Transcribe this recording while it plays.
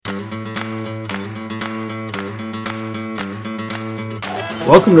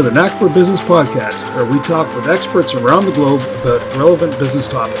Welcome to the Knack for Business podcast, where we talk with experts around the globe about relevant business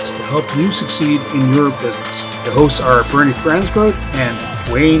topics to help you succeed in your business. The hosts are Bernie Fransgroth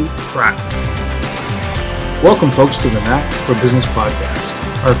and Wayne Pratt. Welcome, folks, to the Knack for Business podcast.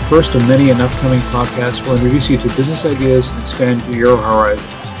 Our first of many and upcoming podcasts will introduce you to business ideas and expand your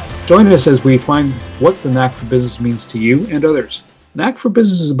horizons. Join us as we find what the Knack for Business means to you and others. Knack for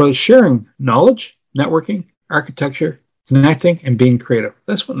Business is about sharing knowledge, networking, architecture, connecting, and being creative.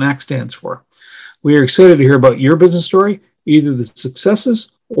 That's what Knack stands for. We are excited to hear about your business story, either the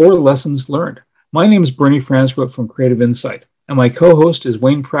successes or lessons learned. My name is Bernie Fransgroth from Creative Insight, and my co-host is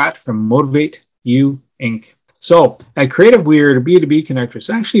Wayne Pratt from Motivate You, Inc. So, at Creative, we are B2B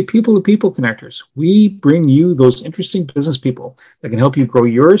connectors, actually people-to-people connectors. We bring you those interesting business people that can help you grow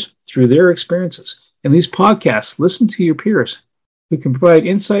yours through their experiences. In these podcasts, listen to your peers who can provide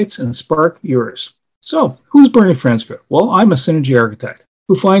insights and spark yours. So, who's Bernie Fransgroth? Well, I'm a synergy architect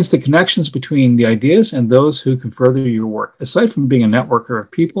who finds the connections between the ideas and those who can further your work. Aside from being a networker of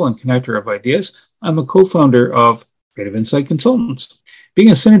people and connector of ideas, I'm a co-founder of Creative Insight Consultants. Being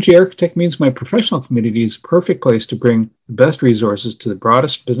a synergy architect means my professional community is a perfect place to bring the best resources to the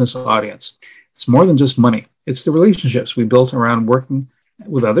broadest business audience. It's more than just money. It's the relationships we built around working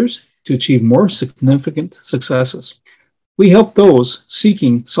with others to achieve more significant successes. We help those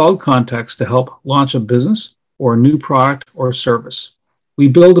seeking solid contacts to help launch a business or a new product or service. We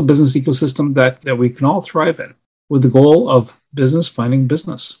build a business ecosystem that we can all thrive in with the goal of business finding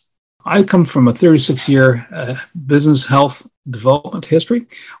business. I come from a 36-year business health development history,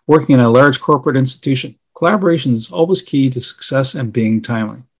 working in a large corporate institution. Collaboration is always key to success and being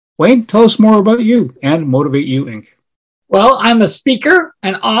timely. Wayne, tell us more about you and Motivate You, Inc. Well, I'm a speaker,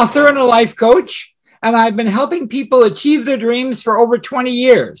 an author, and a life coach. And I've been helping people achieve their dreams for over 20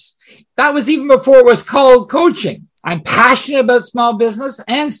 years. That was even before it was called coaching. I'm passionate about small business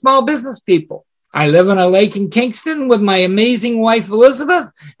and small business people. I live on a lake in Kingston with my amazing wife,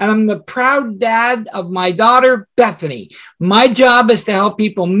 Elizabeth, and I'm the proud dad of my daughter, Bethany. My job is to help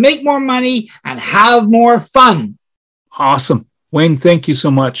people make more money and have more fun. Awesome. Wayne, thank you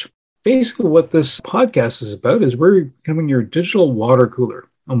so much. Basically, what this podcast is about is we're becoming your digital water cooler.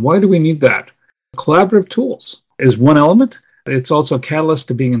 And why do we need that? Collaborative tools is one element. It's also a catalyst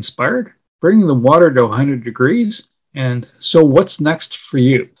to being inspired, bringing the water to 100 degrees. And so what's next for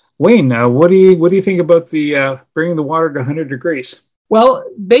you? Wayne, what do you think about the bringing the water to 100 degrees? Well,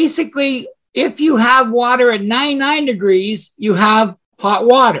 basically, if you have water at 99 degrees, you have hot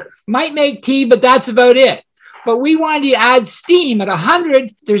water. Might make tea, but that's about it. But we wanted to add steam. At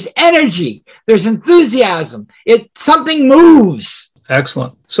 100, there's energy, there's enthusiasm. Something moves.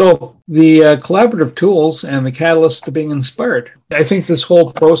 Excellent. So the collaborative tools and the catalyst to being inspired. I think this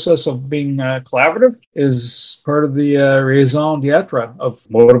whole process of being collaborative is part of the raison d'etre of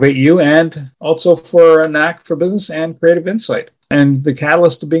Motivate You and also for Knack for Business and Creative Insight. And the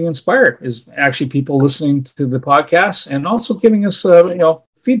catalyst to being inspired is actually people listening to the podcast and also giving us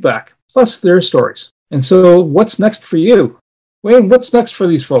feedback, plus their stories. And so what's next for you? Wayne, what's next for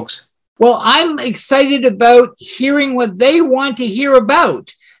these folks? Well, I'm excited about hearing what they want to hear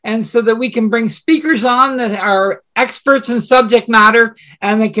about, and so that we can bring speakers on that are experts in subject matter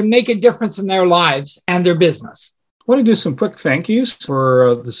and that can make a difference in their lives and their business. I want to do some quick thank yous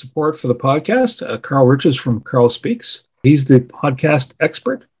for the support for the podcast. Carl Richards from Carl Speaks. He's the podcast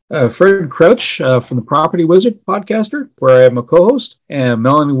expert. Fred Crouch from the Property Wizard podcaster, where I am a co-host. And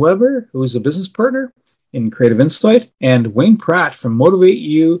Melanie Weber, who is a business partner in Creative Insight, and Wayne Pratt from Motivate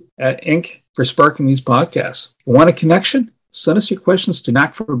You Inc. for sparking these podcasts. If you want a connection? Send us your questions to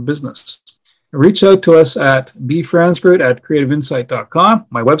Knack for Business. Reach out to us at bfransgroth@creativeinsight.com.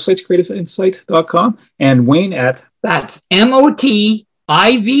 My website's creativeinsight.com. And Wayne at... That's MOTIVE,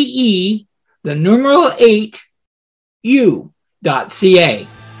 the numeral 8, U.ca.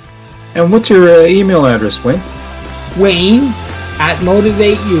 And what's your email address, Wayne?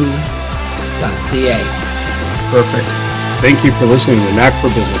 Wayne@motivateyou.ca. Perfect. Thank you for listening to Knack for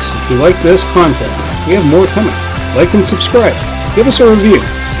Business. If you like this content, we have more coming. Like and subscribe. Give us a review.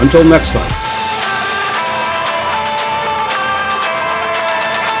 Until next time.